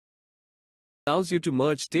allows you to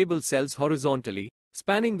merge table cells horizontally,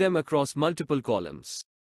 spanning them across multiple columns.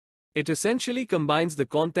 It essentially combines the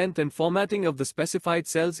content and formatting of the specified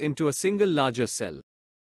cells into a single larger cell.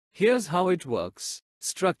 Here's how it works.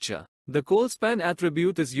 Structure. The Colspan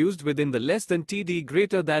attribute is used within the less than td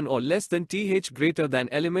greater than or less than th greater than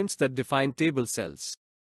elements that define table cells.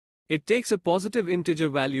 It takes a positive integer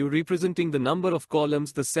value representing the number of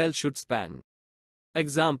columns the cell should span.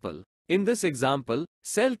 Example. In this example,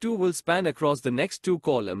 cell 2 will span across the next two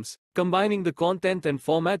columns, combining the content and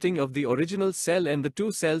formatting of the original cell and the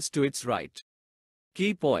two cells to its right.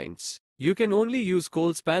 Key points. You can only use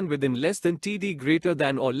Colspan within less than td greater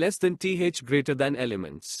than or less than th greater than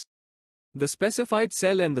elements. The specified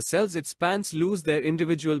cell and the cells it spans lose their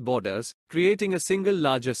individual borders, creating a single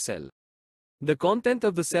larger cell. The content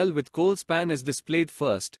of the cell with Colspan is displayed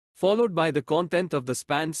first, followed by the content of the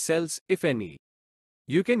spanned cells, if any.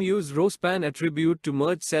 You can use rowSpan attribute to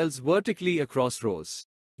merge cells vertically across rows.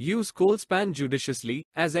 Use Colspan judiciously,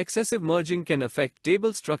 as excessive merging can affect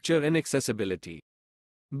table structure and accessibility.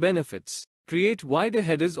 Benefits. Create wider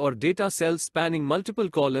headers or data cells spanning multiple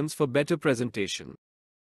columns for better presentation.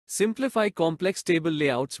 Simplify complex table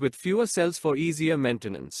layouts with fewer cells for easier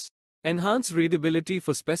maintenance. Enhance readability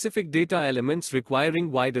for specific data elements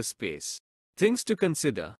requiring wider space. Things to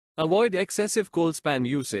consider. Avoid excessive Colspan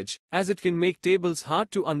usage, as it can make tables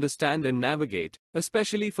hard to understand and navigate,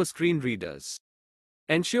 especially for screen readers.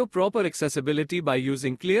 Ensure proper accessibility by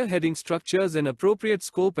using clear heading structures and appropriate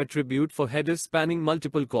scope attribute for headers spanning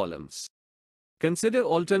multiple columns. Consider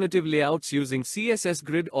alternative layouts using CSS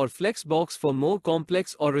Grid or Flexbox for more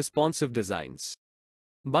complex or responsive designs.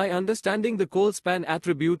 By understanding the Colspan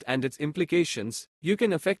attribute and its implications, you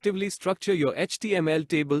can effectively structure your HTML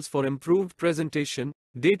tables for improved presentation,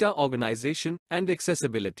 data organization, and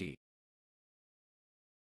accessibility.